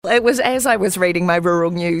It was as I was reading my rural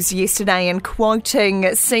news yesterday and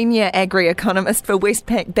quoting senior agri-economist for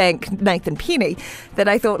Westpac Bank, Nathan Penny, that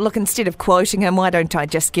I thought, look, instead of quoting him, why don't I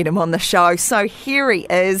just get him on the show? So here he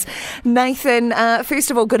is. Nathan, first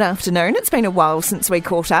of all, good afternoon. It's been a while since we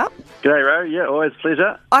caught up. G'day, Ro. Yeah, always a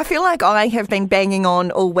pleasure. I feel like I have been banging on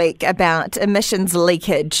all week about emissions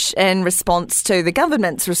leakage in response to the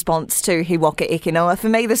government's response to He Waka Eke Noa. For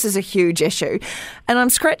me, this is a huge issue. And I'm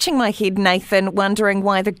scratching my head, Nathan, wondering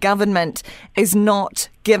why the government is not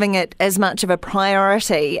giving it as much of a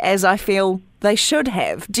priority as I feel they should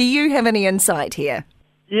have. Do you have any insight here?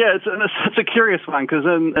 Yeah, it's a curious one because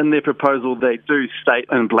in their proposal they do state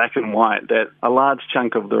in black and white that a large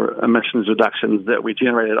chunk of the emissions reductions that we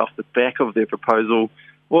generated off the back of their proposal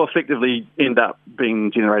will effectively end up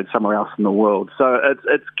being generated somewhere else in the world. So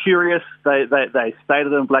it's curious. They state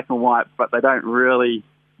it in black and white, but they don't really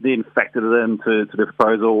then factor it into the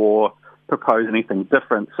proposal or propose anything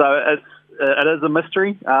different. So it is a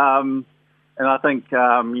mystery. And I think,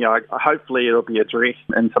 hopefully it'll be addressed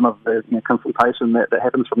in some of the consultation that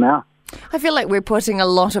happens from now. I feel like we're putting a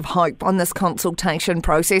lot of hope on this consultation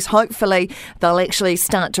process. Hopefully they'll actually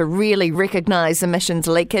start to really recognise emissions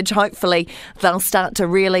leakage. Hopefully they'll start to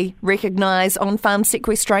really recognise on-farm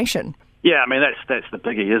sequestration. Yeah, I mean, that's the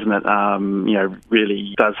biggie, isn't it?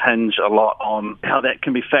 Really does hinge a lot on how that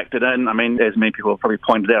can be factored in. I mean, as many people have probably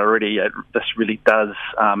pointed out already, this really does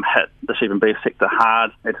hit the sheep and beef sector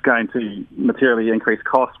hard. It's going to materially increase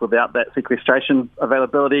costs without that sequestration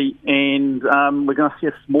availability, and we're going to see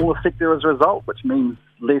a smaller sector as a result, which means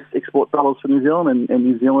less export dollars for New Zealand, and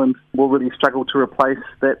New Zealand will really struggle to replace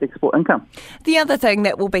that export income. The other thing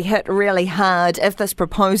that will be hit really hard if this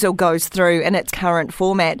proposal goes through in its current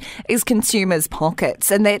format is consumers'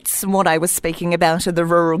 pockets, and that's what I was speaking about in the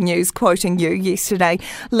rural news, quoting you yesterday.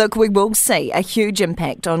 Look, we will see a huge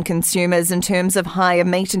impact on consumers in terms of higher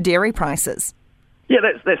meat and dairy prices. Yeah,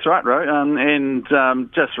 that's right, Ro. And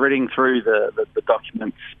just reading through the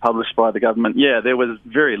documents published by the government, there was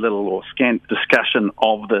very little or scant discussion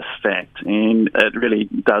of this fact, and it really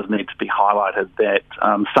does need to be highlighted that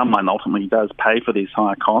someone ultimately does pay for these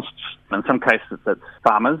higher costs. In some cases it's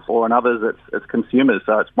farmers, or in others it's consumers,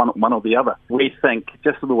 so it's one or the other. We think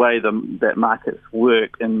just the way that markets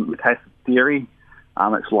work, in the case of dairy,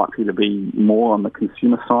 it's likely to be more on the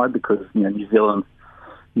consumer side because New Zealand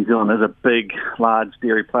is a big, large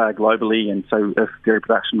dairy player globally, and so if dairy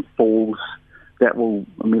production falls, that will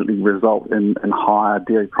immediately result in higher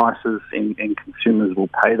dairy prices, and consumers will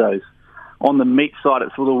pay those. On the meat side,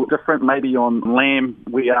 it's a little different. Maybe on lamb,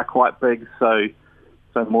 we are quite big, so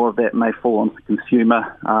more of that may fall on the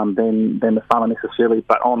consumer than the farmer necessarily.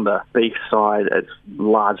 But on the beef side, it's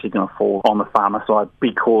largely going to fall on the farmer side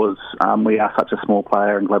because we are such a small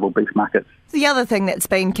player in global beef markets. The other thing that's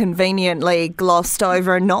been conveniently glossed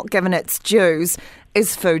over and not given its dues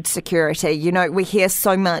is food security. We hear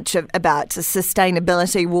so much about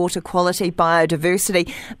sustainability, water quality,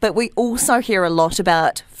 biodiversity, but we also hear a lot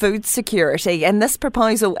about food security. And this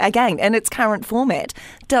proposal, again, in its current format,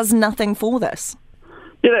 does nothing for this.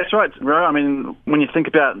 Yeah, that's right, Ro. I mean, when you think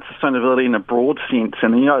about sustainability in a broad sense,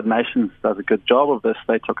 and the United Nations does a good job of this,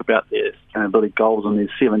 they talk about their sustainability goals, and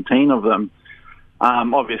there's 17 of them.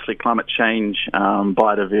 Obviously, climate change,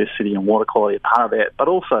 biodiversity and water quality are part of that, but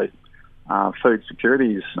also food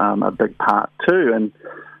security is a big part too.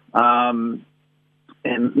 And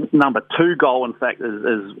number 2 goal, in fact,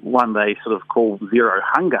 is one they sort of call zero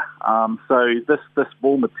hunger. So this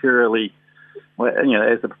will materially,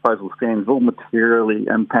 as the proposal stands, will materially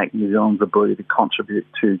impact New Zealand's ability to contribute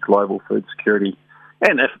to global food security.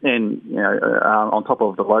 And on top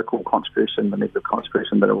of the local contribution, the negative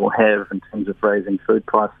contribution that it will have in terms of raising food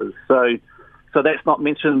prices. So that's not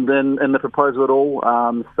mentioned in the proposal at all.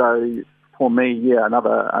 So for me,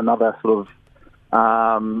 another sort of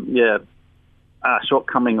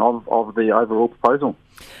shortcoming of the overall proposal.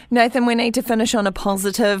 Nathan, we need to finish on a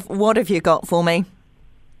positive. What have you got for me?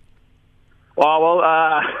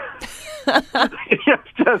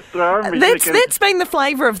 It's just throwing me. That's been the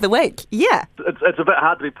flavour of the week. Yeah, it's a bit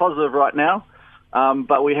hard to be positive right now,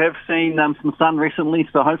 but we have seen some sun recently,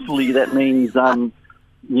 so hopefully that means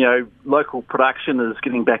local production is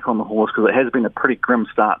getting back on the horse, because it has been a pretty grim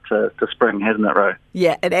start to spring, hasn't it, Ro?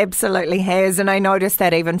 Yeah, it absolutely has, and I noticed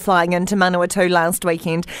that even flying into Manawatu last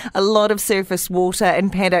weekend, a lot of surface water in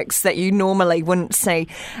paddocks that you normally wouldn't see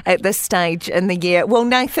at this stage in the year. Well,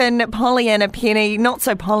 Nathan, Pollyanna Penny, not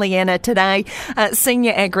so Pollyanna today,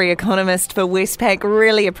 senior agri-economist for Westpac,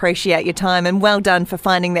 really appreciate your time, and well done for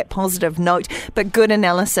finding that positive note, but good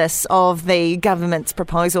analysis of the government's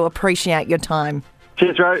proposal. Appreciate your time.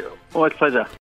 Cheers, Ro. Always a pleasure.